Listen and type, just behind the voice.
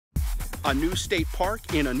A new state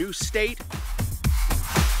park in a new state.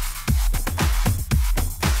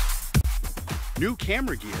 New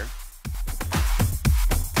camera gear.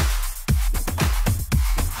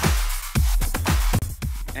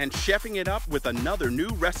 And chefing it up with another new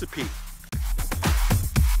recipe.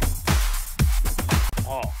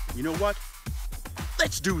 Oh, you know what?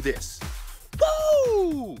 Let's do this.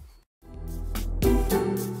 Woo!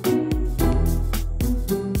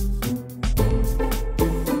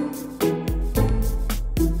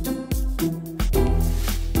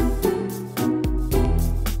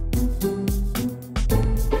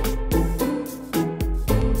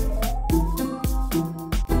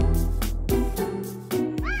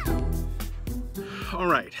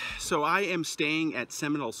 So I am staying at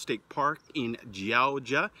Seminole State Park in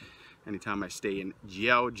Georgia. Anytime I stay in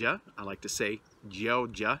Georgia, I like to say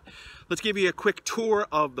Georgia. Let's give you a quick tour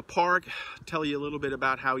of the park, tell you a little bit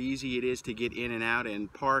about how easy it is to get in and out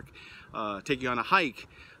and park, take you on a hike,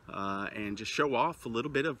 and just show off a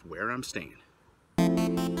little bit of where I'm staying.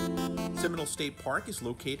 Seminole State Park is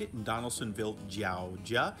located in Donaldsonville,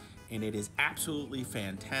 Georgia, and it is absolutely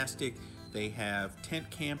fantastic. They have tent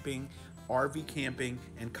camping, RV camping,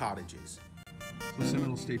 and cottages. So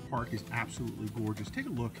Seminole State Park is absolutely gorgeous. Take a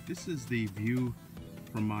look. This is the view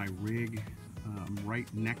from my rig right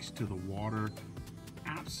next to the water.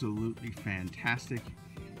 Absolutely fantastic.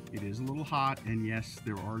 It is a little hot, and yes,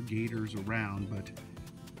 there are gators around, but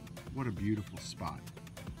what a beautiful spot.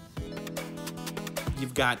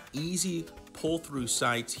 You've got easy pull-through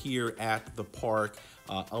sites here at the park.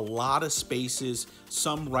 A lot of spaces,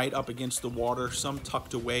 some right up against the water, some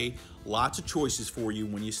tucked away. Lots of choices for you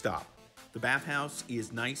when you stop. The bathhouse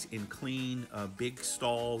is nice and clean, big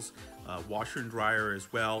stalls, washer and dryer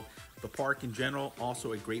as well. The park in general,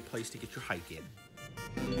 also a great place to get your hike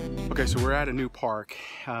in. Okay, so we're at a new park,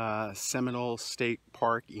 Seminole State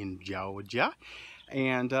Park in Georgia.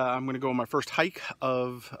 And I'm gonna go on my first hike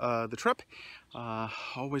of the trip.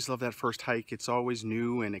 Always love that first hike. It's always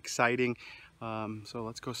new and exciting. So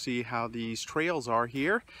let's go see how these trails are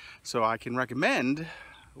here so I can recommend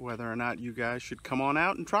whether or not you guys should come on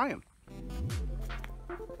out and try them.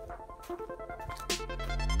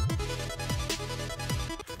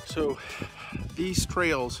 So these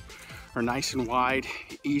trails are nice and wide,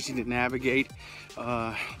 easy to navigate.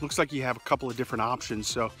 Looks like you have a couple of different options.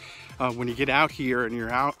 So when you get out here and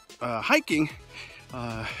you're out hiking,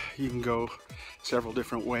 you can go several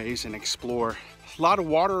different ways and explore. A lot of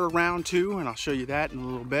water around too, and I'll show you that in a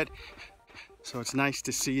little bit. So it's nice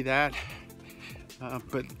to see that.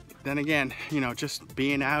 But then again, you know, just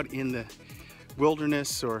being out in the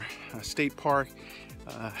wilderness or a state park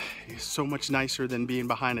is so much nicer than being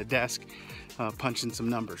behind a desk punching some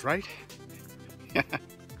numbers, right? Okay,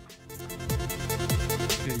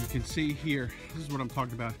 you can see here, this is what I'm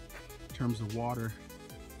talking about in terms of water.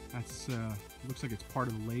 That's looks like it's part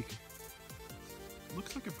of the lake.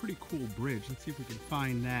 Looks like a pretty cool bridge. Let's see if we can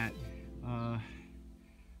find that.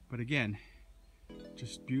 But again,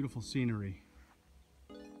 just beautiful scenery.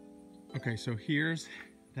 Okay, so here's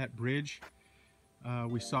that bridge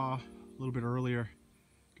we saw a little bit earlier.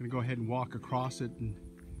 Gonna go ahead and walk across it, and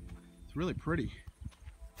it's really pretty.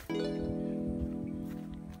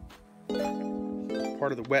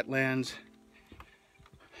 Part of the wetlands.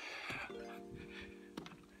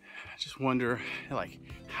 I just wonder, like,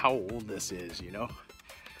 how old this is, you know?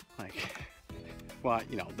 Like, well,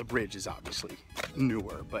 you know, the bridge is obviously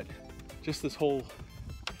newer, but just this whole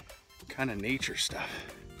kind of nature stuff.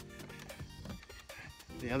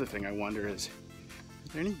 The other thing I wonder is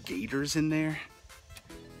there any gators in there?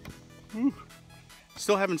 Ooh.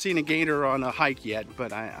 Still haven't seen a gator on a hike yet,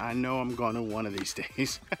 but I know I'm going to one of these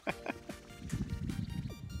days.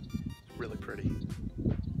 Really pretty.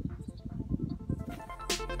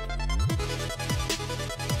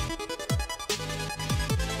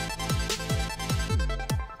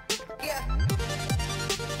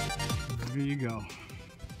 There you go.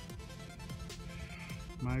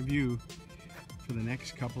 My view for the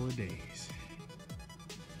next couple of days.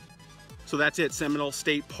 So that's it, Seminole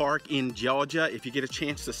State Park in Georgia. If you get a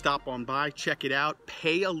chance to stop on by, check it out.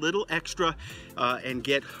 Pay a little extra and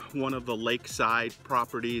get one of the lakeside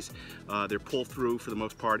properties. They're pull through for the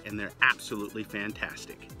most part, and they're absolutely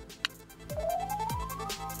fantastic.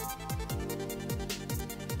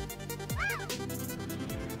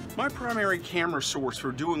 My primary camera source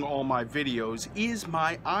for doing all my videos is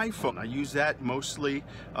my iPhone. I use that mostly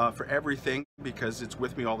for everything because it's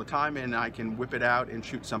with me all the time and I can whip it out and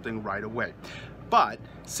shoot something right away. But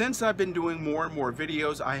since I've been doing more and more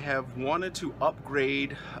videos, I have wanted to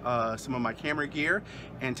upgrade some of my camera gear,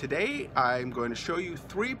 and today I'm going to show you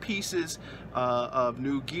 3 pieces of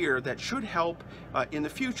new gear that should help in the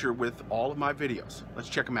future with all of my videos. Let's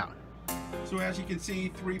check them out. So as you can see,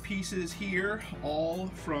 3 pieces here, all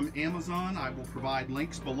from Amazon. I will provide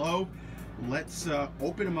links below. Let's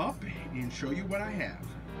open them up and show you what I have.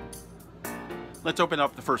 Let's open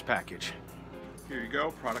up the first package. Here you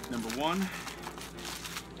go, product number 1.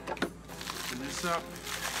 Open this up,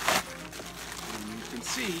 and you can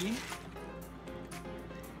see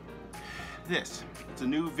this. It's a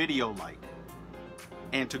new video light.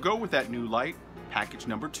 And to go with that new light, package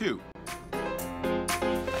number 2.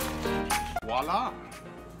 Voila!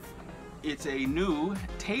 It's a new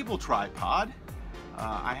table tripod.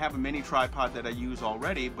 I have a mini tripod that I use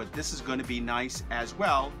already, but this is going to be nice as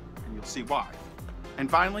well, and you'll see why.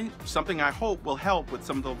 And finally, something I hope will help with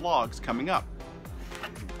some of the vlogs coming up.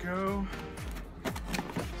 Here we go.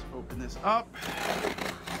 Let's open this up.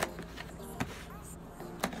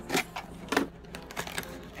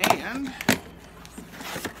 And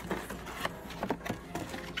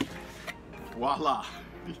voila!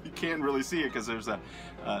 You can't really see it because there's a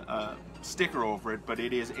sticker over it, but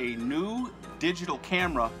it is a new digital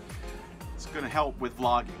camera. It's going to help with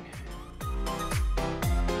vlogging.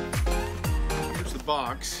 Here's the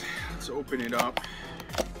box. Let's open it up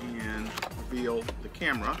and reveal the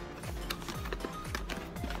camera.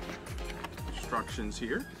 Instructions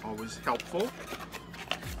here, always helpful.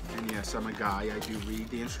 And yes, I'm a guy, I do read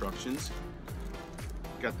the instructions.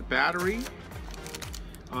 Got the battery.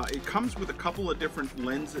 It comes with a couple of different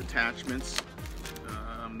lens attachments.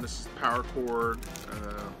 This is the power cord,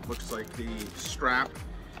 looks like the strap.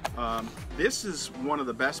 This is one of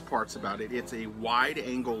the best parts about it. It's a wide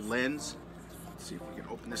angle lens. Let's see if we can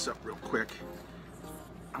open this up real quick.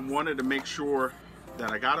 I wanted to make sure that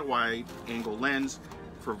I got a wide angle lens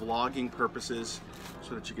for vlogging purposes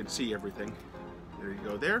so that you can see everything. There you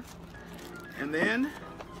go there. And then,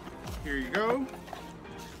 here you go,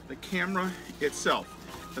 the camera itself.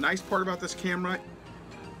 The nice part about this camera,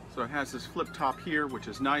 so it has this flip top here, which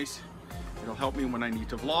is nice. It'll help me when I need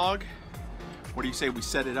to vlog. What do you say we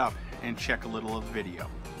set it up and check a little of the video?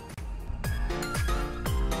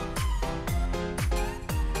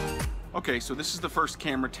 Okay, so this is the first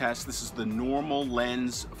camera test. This is the normal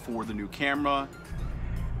lens for the new camera.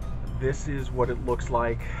 This is what it looks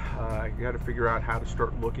like. You got to figure out how to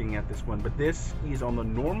start looking at this one, but this is on the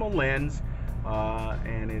normal lens,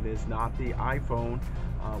 and it is not the iPhone.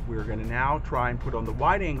 We're going to now try and put on the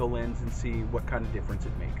wide angle lens and see what kind of difference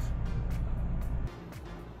it makes.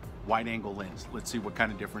 Wide angle lens. Let's see what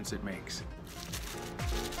kind of difference it makes.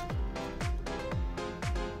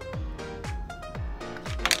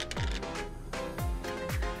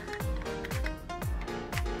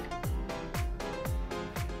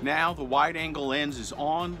 Now the wide angle lens is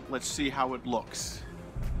on. Let's see how it looks.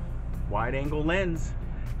 Wide angle lens.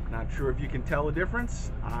 Not sure if you can tell a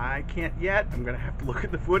difference. I can't yet. I'm gonna have to look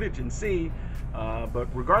at the footage and see. But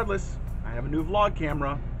regardless, I have a new vlog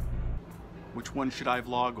camera. Which one should I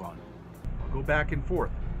vlog on? I'll go back and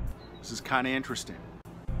forth. This is kind of interesting.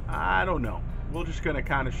 I don't know. We're just gonna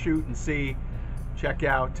kind of shoot and see, check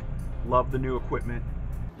out. Love the new equipment.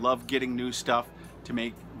 Love getting new stuff to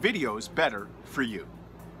make videos better for you.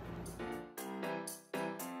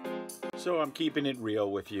 So I'm keeping it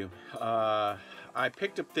real with you. I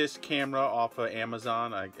picked up this camera off of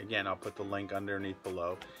Amazon. Again, I'll put the link underneath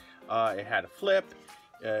below. It had a flip.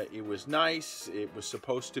 It was nice. It was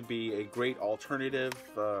supposed to be a great alternative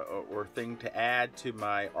or thing to add to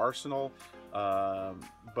my arsenal,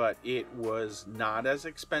 but it was not as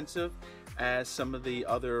expensive as some of the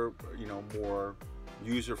other, more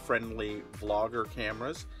user-friendly vlogger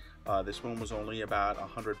cameras. This one was only about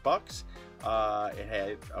 $100. It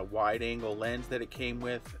had a wide angle lens that it came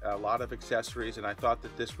with, a lot of accessories, and I thought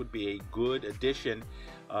that this would be a good addition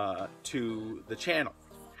to the channel.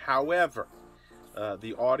 However,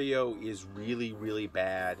 the audio is really, really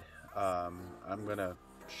bad. I'm gonna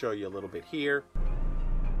show you a little bit here.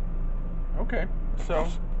 Okay, so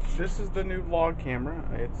this is the new vlog camera.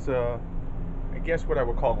 It's I guess what I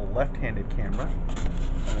would call a left-handed camera.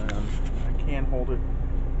 I can hold it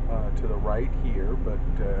to the right here, but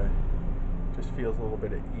just feels a little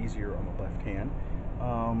bit easier on the left hand.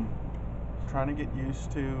 Trying to get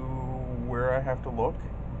used to where I have to look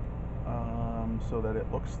so that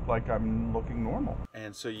it looks like I'm looking normal.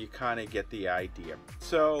 And so you kind of get the idea.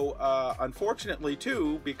 So unfortunately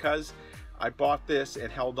too, because I bought this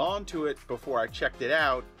and held on to it before I checked it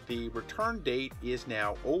out, the return date is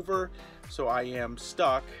now over. so I am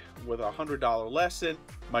stuck with a $100 lesson.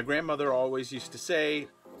 My grandmother always used to say,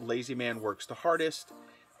 lazy man works the hardest,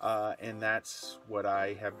 and that's what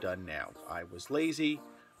I have done now. I was lazy,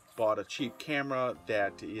 bought a cheap camera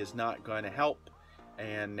that is not going to help,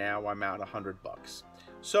 and now I'm out $100 bucks.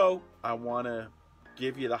 So I want to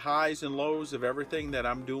give you the highs and lows of everything that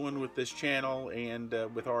I'm doing with this channel and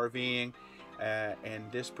with RVing, and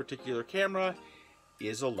this particular camera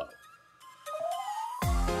is a low.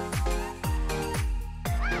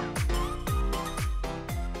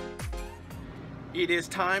 It is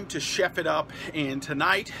time to chef it up, and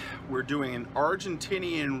tonight we're doing an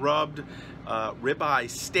Argentinian rubbed ribeye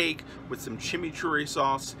steak with some chimichurri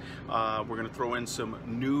sauce. We're going to throw in some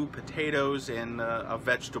new potatoes and a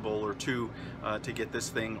vegetable or two to get this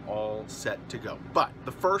thing all set to go. But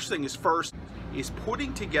the first thing is first is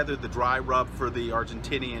putting together the dry rub for the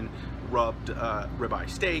Argentinian rubbed ribeye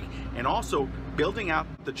steak, and also building out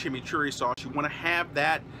the chimichurri sauce. You want to have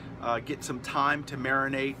that get some time to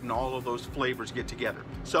marinate and all of those flavors get together.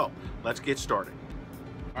 So let's get started.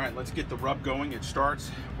 All right, let's get the rub going. It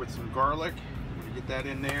starts with some garlic. We're gonna get that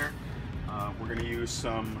in there. We're gonna use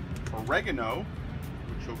some oregano,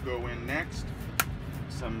 which will go in next.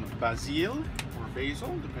 Some basil or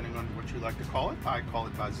basil, depending on what you like to call it. I call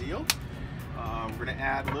it basil. We're gonna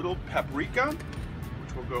add a little paprika,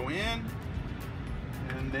 which will go in.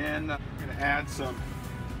 And then we're gonna add some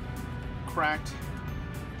cracked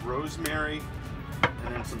rosemary,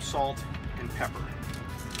 and then some salt and pepper.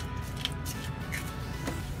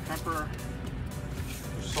 Pepper,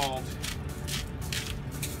 salt.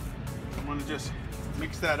 I'm going to just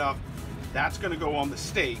mix that up. That's going to go on the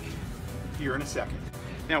steak here in a second.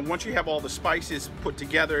 Now, once you have all the spices put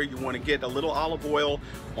together, you want to get a little olive oil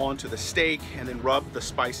onto the steak and then rub the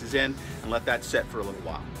spices in and let that set for a little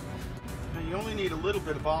while. Now, you only need a little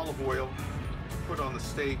bit of olive oil to put on the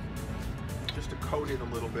steak, just to coat it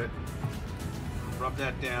a little bit. Rub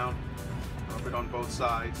that down, rub it on both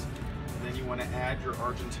sides, and then you want to add your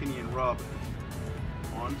Argentinian rub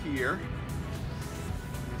on here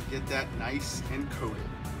and get that nice and coated.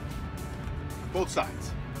 Both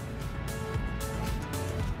sides.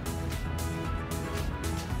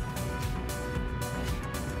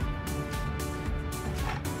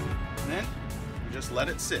 And then you just let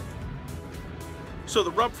it sit. So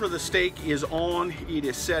the rub for the steak is on, it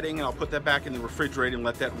is setting, and I'll put that back in the refrigerator and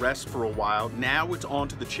let that rest for a while. Now it's on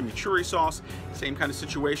to the chimichurri sauce. Same kind of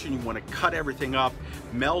situation. You want to cut everything up,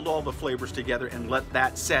 meld all the flavors together, and let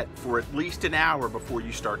that set for at least an hour before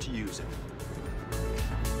you start to use it.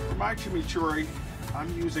 For my chimichurri,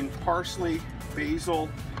 I'm using parsley, basil,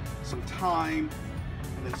 some thyme,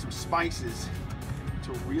 and then some spices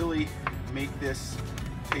to really make this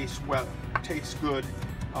taste well, taste good.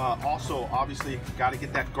 Also, obviously, got to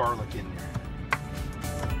get that garlic in there.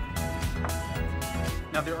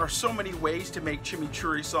 Now, there are so many ways to make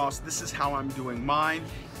chimichurri sauce. This is how I'm doing mine.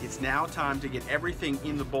 It's now time to get everything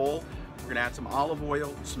in the bowl. We're going to add some olive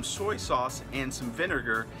oil, some soy sauce, and some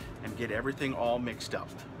vinegar, and get everything all mixed up.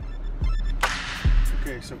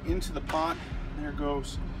 Okay, so into the pot, there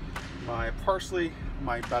goes my parsley,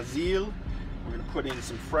 my basil. We're going to put in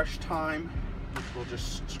some fresh thyme, which we'll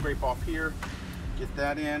just scrape off here. Get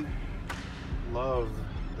that in. Love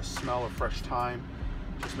the smell of fresh thyme.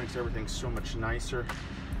 Just makes everything so much nicer.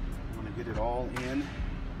 I'm gonna get it all in.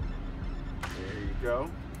 There you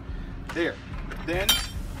go. There. Then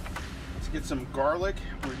let's get some garlic.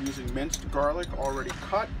 We're using minced garlic already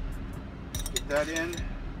cut. Get that in.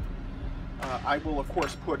 I will of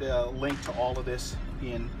course put a link to all of this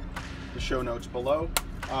in the show notes below.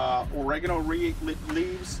 Oregano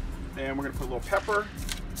leaves, and we're gonna put a little pepper,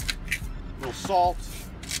 a little salt,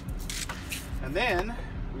 and then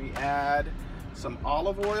we add some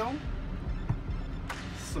olive oil,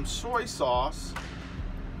 some soy sauce,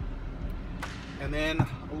 and then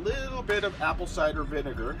a little bit of apple cider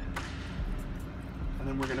vinegar, and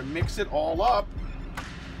then we're going to mix it all up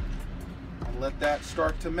and let that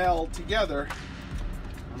start to meld together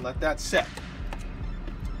and let that set.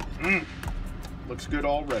 Looks good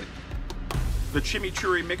already. The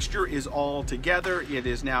chimichurri mixture is all together. It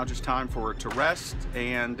is now just time for it to rest,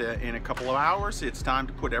 and in a couple of hours it's time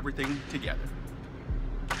to put everything together.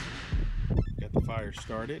 Got the fire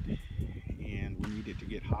started, and we need it to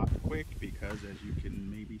get hot quick because, as you can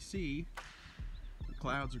maybe see, the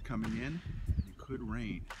clouds are coming in and it could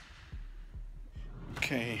rain.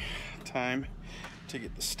 Okay, time to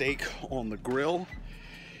get the steak on the grill.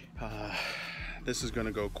 This is going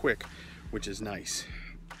to go quick, which is nice.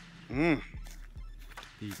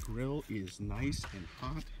 The grill is nice and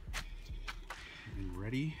hot and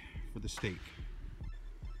ready for the steak.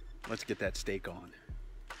 Let's get that steak on.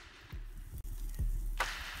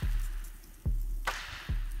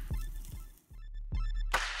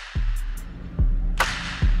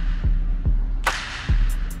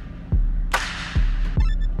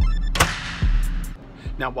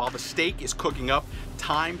 Now, while the steak is cooking up,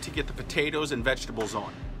 time to get the potatoes and vegetables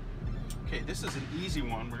on. Okay, this is an easy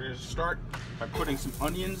one. We're going to start by putting some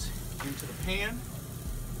onions into the pan.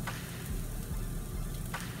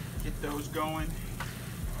 Get those going.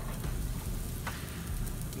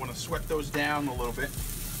 Want to sweat those down a little bit.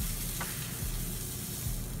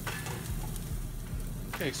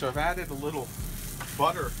 Okay, so I've added a little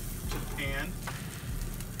butter to the pan.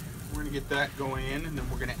 We're going to get that going in, and then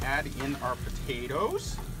we're going to add in our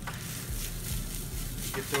potatoes.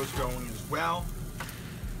 Get those going as well.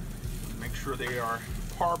 Make sure they are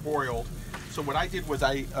parboiled. So what I did was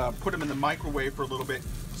I put them in the microwave for a little bit,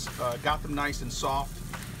 got them nice and soft,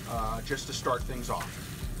 just to start things off.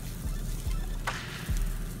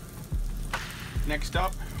 Next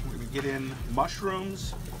up, we're going to get in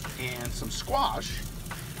mushrooms and some squash.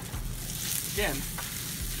 Again,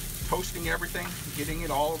 toasting everything, getting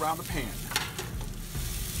it all around the pan.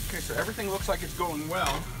 Okay, so everything looks like it's going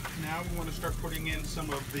well. Now we want to start putting in some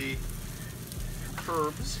of the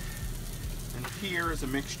herbs. And here is a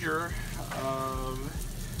mixture of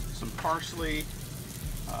some parsley,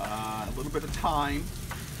 a little bit of thyme.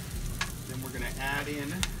 Then we're going to add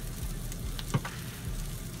in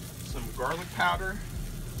some garlic powder,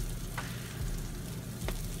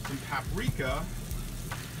 some paprika,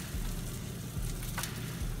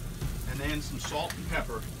 and then some salt and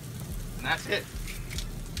pepper. And that's it.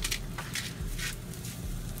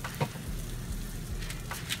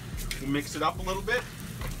 We'll mix it up a little bit.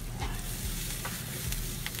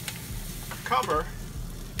 Cover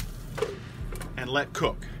and let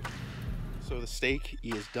cook. So the steak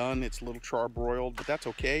is done. It's a little charbroiled, but that's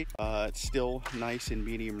okay. It's still nice and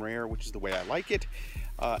medium rare, which is the way I like it.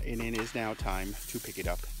 And it is now time to pick it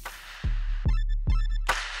up.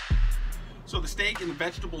 So the steak and the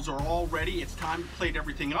vegetables are all ready. It's time to plate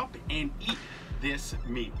everything up and eat this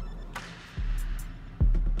meal.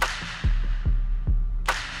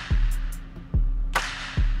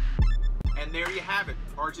 And there you have it,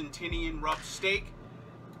 Argentinian rub steak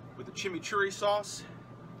with a chimichurri sauce.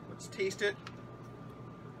 Let's taste it.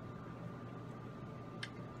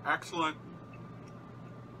 Excellent.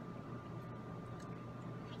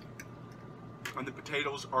 And the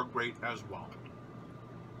potatoes are great as well.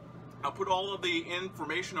 I'll put all of the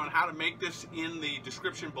information on how to make this in the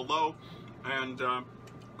description below, and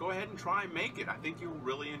go ahead and try and make it. I think you'll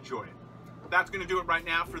really enjoy it. That's going to do it right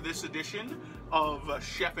now for this edition of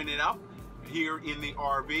Chefing It Up here in the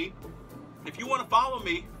RV. If you want to follow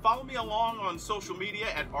me along on social media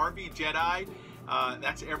at RVJedeye.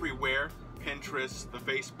 That's everywhere. Pinterest, the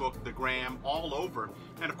Facebook, the Gram, all over.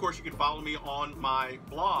 And of course you can follow me on my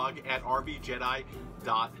blog at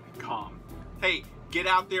RVJedeye.com. Hey, get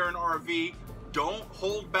out there in RV. Don't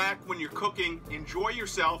hold back when you're cooking. Enjoy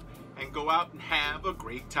yourself and go out and have a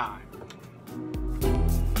great time.